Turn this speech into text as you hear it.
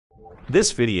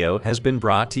This video has been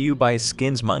brought to you by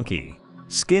SkinsMonkey.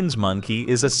 SkinsMonkey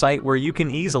is a site where you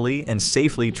can easily and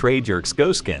safely trade your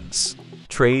XGO skins.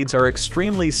 Trades are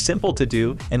extremely simple to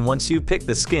do, and once you pick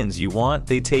the skins you want,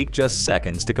 they take just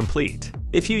seconds to complete.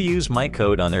 If you use my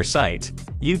code on their site,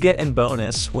 you get a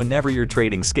bonus whenever you're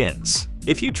trading skins.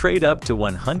 If you trade up to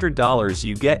 $100,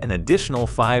 you get an additional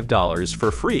 $5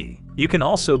 for free. You can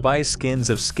also buy skins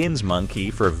of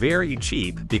SkinsMonkey for very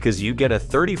cheap because you get a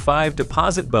 35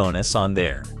 deposit bonus on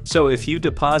there. So if you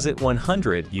deposit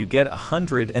 $100, you get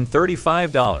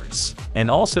 $135. And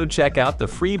also check out the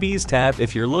freebies tab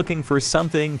if you're looking for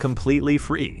something completely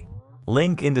free.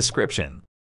 Link in description.